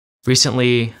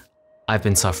Recently, I've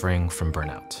been suffering from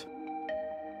burnout.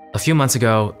 A few months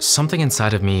ago, something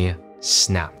inside of me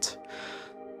snapped.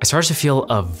 I started to feel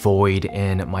a void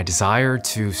in my desire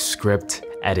to script,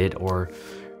 edit, or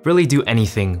really do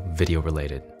anything video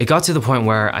related. It got to the point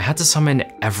where I had to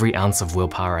summon every ounce of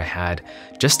willpower I had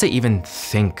just to even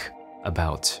think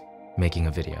about making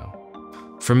a video.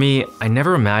 For me, I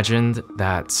never imagined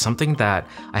that something that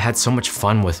I had so much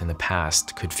fun with in the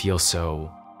past could feel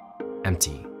so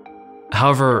empty.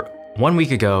 However, 1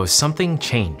 week ago, something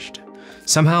changed.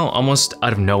 Somehow, almost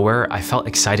out of nowhere, I felt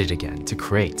excited again to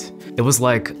create. It was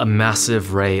like a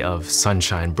massive ray of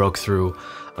sunshine broke through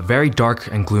a very dark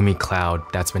and gloomy cloud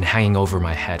that's been hanging over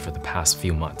my head for the past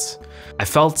few months. I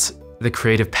felt the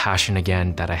creative passion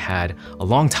again that I had a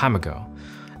long time ago,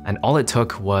 and all it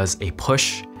took was a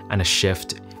push and a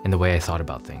shift in the way I thought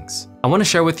about things. I want to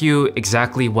share with you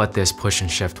exactly what this push and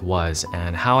shift was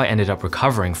and how I ended up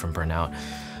recovering from burnout.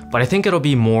 But I think it'll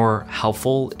be more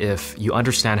helpful if you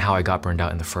understand how I got burned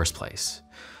out in the first place.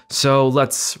 So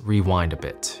let's rewind a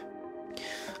bit.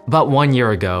 About 1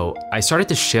 year ago, I started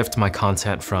to shift my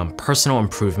content from personal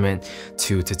improvement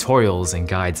to tutorials and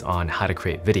guides on how to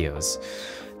create videos.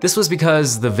 This was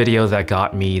because the video that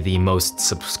got me the most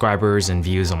subscribers and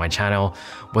views on my channel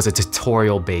was a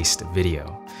tutorial-based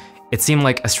video. It seemed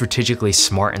like a strategically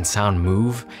smart and sound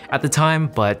move at the time,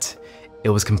 but it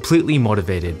was completely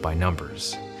motivated by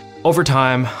numbers. Over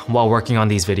time, while working on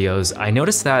these videos, I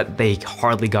noticed that they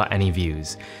hardly got any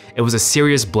views. It was a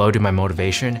serious blow to my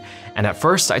motivation, and at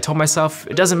first I told myself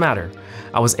it doesn't matter.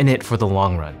 I was in it for the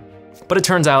long run. But it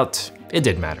turns out it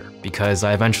did matter, because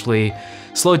I eventually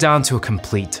slowed down to a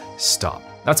complete stop.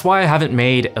 That's why I haven't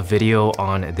made a video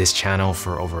on this channel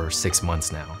for over 6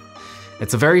 months now.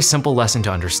 It's a very simple lesson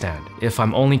to understand. If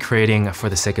I'm only creating for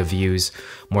the sake of views,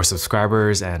 more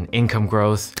subscribers, and income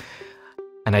growth,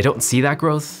 and I don't see that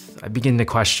growth, I begin to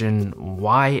question,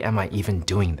 why am I even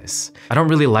doing this? I don't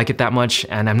really like it that much,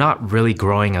 and I'm not really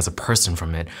growing as a person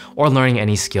from it or learning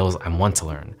any skills I want to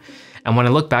learn. And when I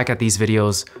look back at these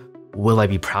videos, will I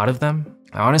be proud of them?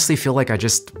 I honestly feel like I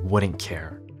just wouldn't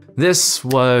care. This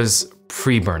was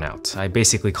pre-burnout. I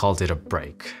basically called it a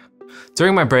break.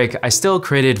 During my break, I still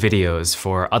created videos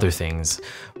for other things,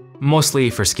 mostly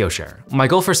for Skillshare. My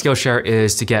goal for Skillshare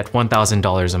is to get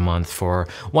 $1,000 a month for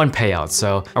one payout,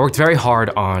 so I worked very hard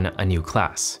on a new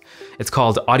class. It's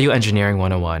called Audio Engineering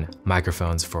 101,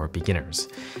 Microphones for Beginners,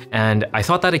 and I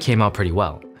thought that it came out pretty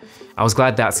well. I was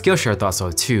glad that Skillshare thought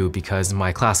so too, because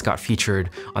my class got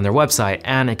featured on their website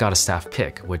and it got a staff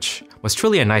pick, which was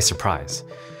truly a nice surprise.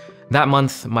 That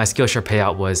month, my Skillshare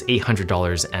payout was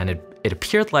 $800, and it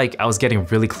appeared like I was getting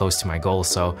really close to my goal,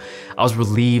 so I was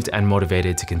relieved and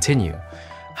motivated to continue.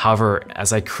 However,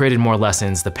 as I created more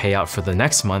lessons, the payout for the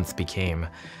next month became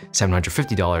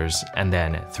 $750 and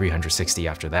then $360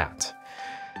 after that.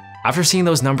 After seeing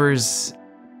those numbers,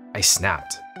 I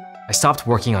snapped. I stopped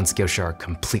working on Skillshare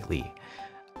completely.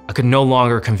 I could no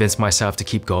longer convince myself to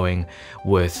keep going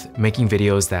with making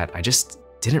videos that I just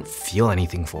didn't feel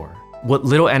anything for. What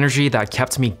little energy that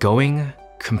kept me going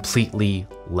completely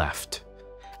left.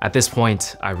 At this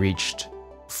point, I reached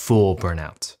full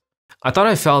burnout. I thought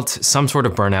I felt some sort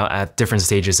of burnout at different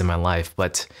stages in my life,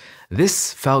 but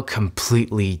this felt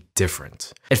completely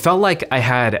different. It felt like I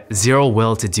had zero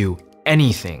will to do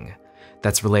anything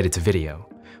that's related to video,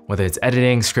 whether it's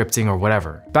editing, scripting, or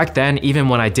whatever. Back then, even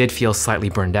when I did feel slightly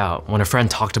burned out, when a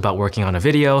friend talked about working on a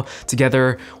video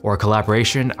together or a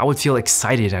collaboration, I would feel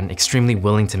excited and extremely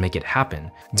willing to make it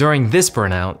happen. During this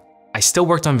burnout, I still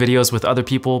worked on videos with other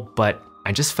people, but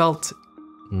I just felt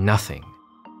nothing.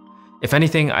 If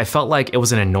anything, I felt like it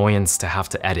was an annoyance to have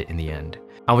to edit in the end.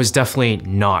 I was definitely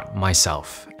not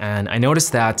myself, and I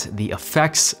noticed that the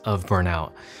effects of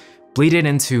burnout bleeded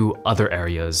into other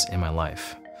areas in my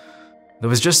life. There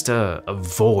was just a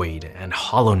void and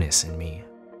hollowness in me.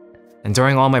 And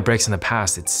during all my breaks in the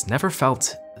past, it's never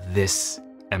felt this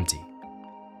empty.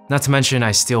 Not to mention,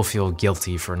 I still feel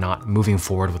guilty for not moving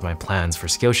forward with my plans for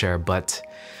Skillshare, but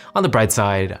on the bright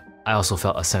side, I also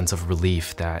felt a sense of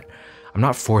relief that I'm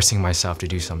not forcing myself to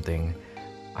do something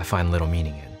I find little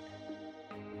meaning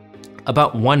in.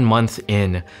 About 1 month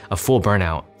in a full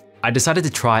burnout, I decided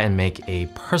to try and make a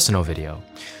personal video.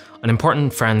 An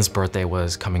important friend's birthday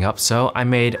was coming up, so I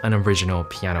made an original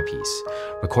piano piece,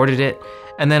 recorded it,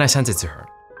 and then I sent it to her.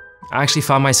 I actually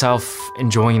found myself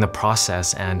enjoying the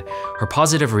process, and her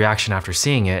positive reaction after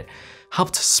seeing it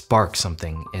helped spark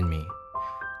something in me.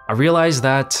 I realized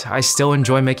that I still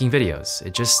enjoy making videos.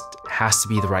 It just has to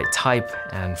be the right type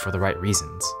and for the right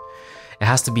reasons. It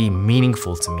has to be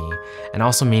meaningful to me and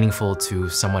also meaningful to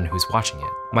someone who's watching it.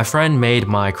 My friend made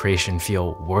my creation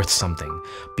feel worth something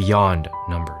beyond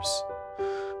numbers.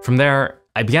 From there,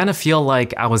 I began to feel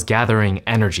like I was gathering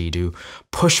energy to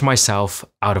push myself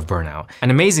out of burnout.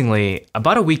 And amazingly,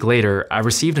 about a week later, I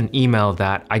received an email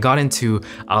that I got into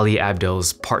Ali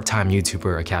Abdil's part-time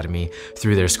YouTuber Academy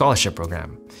through their scholarship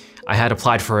program. I had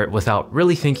applied for it without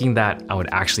really thinking that I would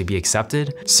actually be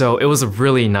accepted, so it was a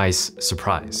really nice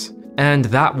surprise. And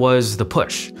that was the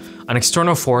push, an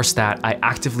external force that I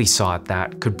actively sought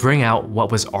that could bring out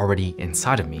what was already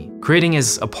inside of me. Creating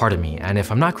is a part of me, and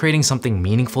if I'm not creating something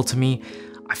meaningful to me,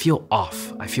 I feel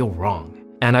off, I feel wrong.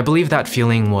 And I believe that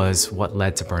feeling was what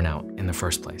led to burnout in the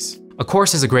first place. A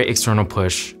course is a great external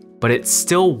push, but it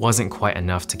still wasn't quite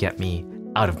enough to get me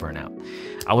out of burnout.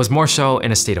 I was more so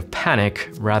in a state of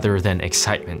panic rather than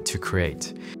excitement to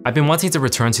create. I've been wanting to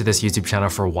return to this YouTube channel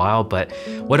for a while, but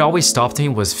what always stopped me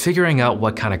was figuring out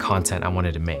what kind of content I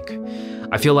wanted to make.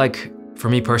 I feel like, for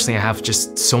me personally, I have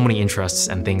just so many interests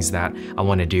and things that I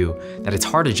want to do that it's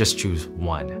hard to just choose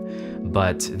one.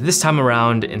 But this time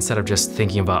around, instead of just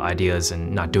thinking about ideas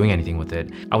and not doing anything with it,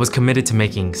 I was committed to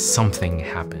making something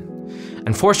happen.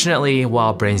 Unfortunately,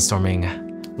 while brainstorming,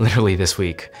 literally this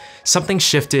week, something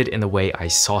shifted in the way I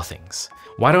saw things.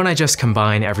 Why don't I just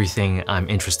combine everything I'm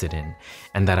interested in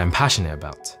and that I'm passionate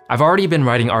about? I've already been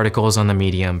writing articles on the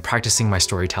medium, practicing my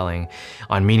storytelling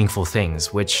on meaningful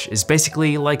things, which is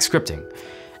basically like scripting.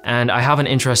 And I have an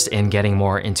interest in getting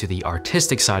more into the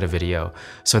artistic side of video,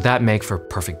 so that make for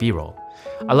perfect B-roll.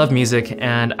 I love music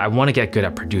and I want to get good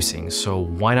at producing, so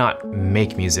why not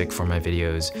make music for my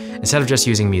videos instead of just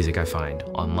using music I find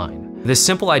online? This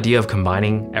simple idea of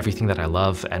combining everything that I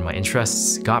love and my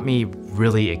interests got me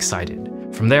really excited.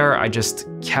 From there, I just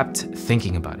kept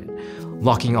thinking about it,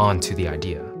 locking on to the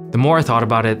idea. The more I thought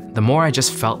about it, the more I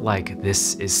just felt like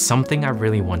this is something I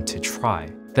really want to try.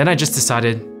 Then I just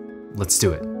decided, let's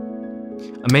do it.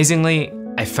 Amazingly,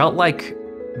 I felt like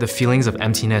the feelings of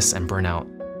emptiness and burnout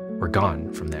were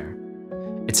gone from there.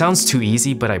 It sounds too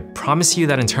easy, but I promise you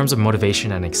that in terms of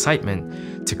motivation and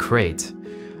excitement to create,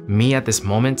 me at this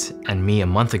moment and me a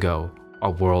month ago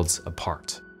are worlds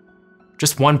apart.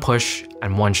 Just one push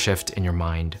and one shift in your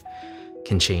mind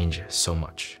can change so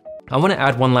much. I want to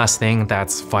add one last thing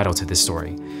that's vital to this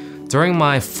story. During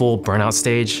my full burnout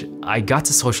stage, I got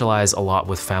to socialize a lot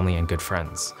with family and good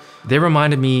friends. They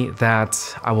reminded me that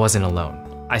I wasn't alone.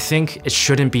 I think it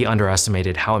shouldn't be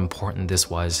underestimated how important this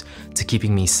was to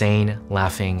keeping me sane,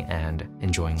 laughing, and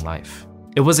enjoying life.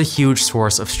 It was a huge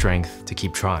source of strength to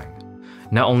keep trying,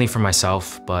 not only for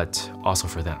myself, but also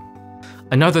for them.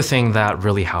 Another thing that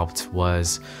really helped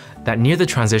was that near the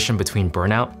transition between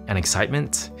burnout and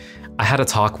excitement, I had a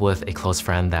talk with a close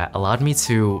friend that allowed me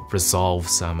to resolve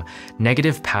some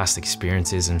negative past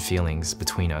experiences and feelings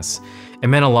between us. It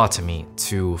meant a lot to me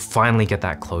to finally get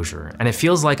that closure, and it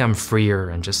feels like I'm freer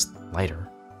and just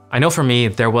lighter. I know for me,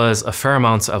 there was a fair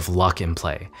amount of luck in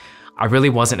play. I really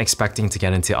wasn't expecting to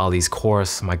get into Ali's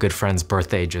course. My good friend's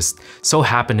birthday just so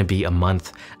happened to be a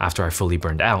month after I fully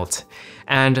burned out,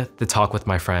 and the talk with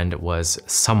my friend was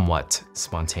somewhat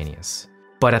spontaneous.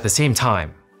 But at the same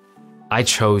time, I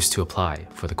chose to apply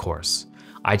for the course.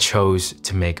 I chose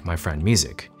to make my friend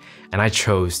music, and I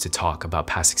chose to talk about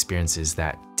past experiences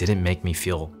that didn't make me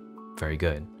feel very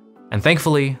good. And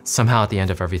thankfully, somehow at the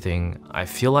end of everything, I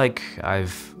feel like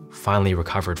I've finally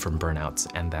recovered from burnout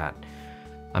and that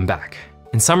I'm back.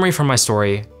 In summary from my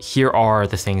story, here are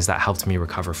the things that helped me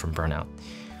recover from burnout.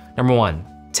 Number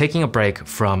 1, taking a break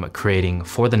from creating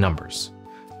for the numbers.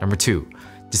 Number 2,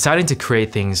 deciding to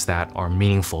create things that are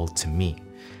meaningful to me.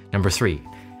 Number 3,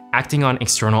 acting on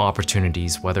external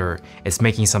opportunities, whether it's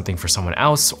making something for someone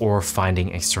else or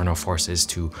finding external forces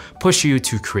to push you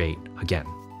to create again.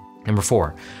 Number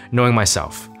 4, knowing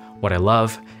myself, what I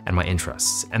love, and my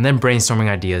interests, and then brainstorming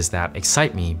ideas that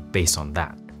excite me based on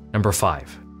that. Number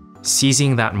 5,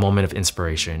 seizing that moment of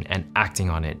inspiration and acting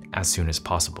on it as soon as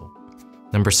possible.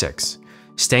 Number 6,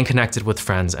 staying connected with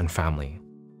friends and family.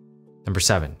 Number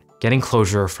 7, getting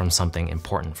closure from something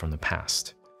important from the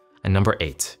past. And number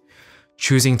 8,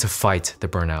 choosing to fight the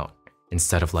burnout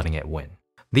instead of letting it win.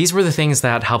 These were the things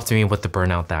that helped me with the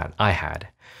burnout that I had.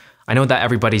 I know that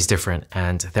everybody's different,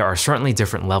 and there are certainly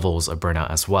different levels of burnout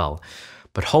as well,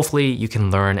 but hopefully you can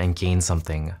learn and gain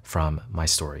something from my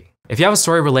story. If you have a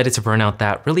story related to burnout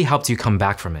that really helped you come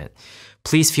back from it,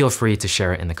 please feel free to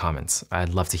share it in the comments.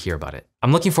 I'd love to hear about it.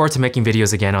 I'm looking forward to making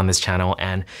videos again on this channel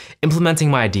and implementing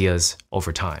my ideas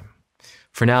over time.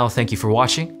 For now, thank you for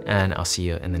watching, and I'll see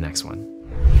you in the next one.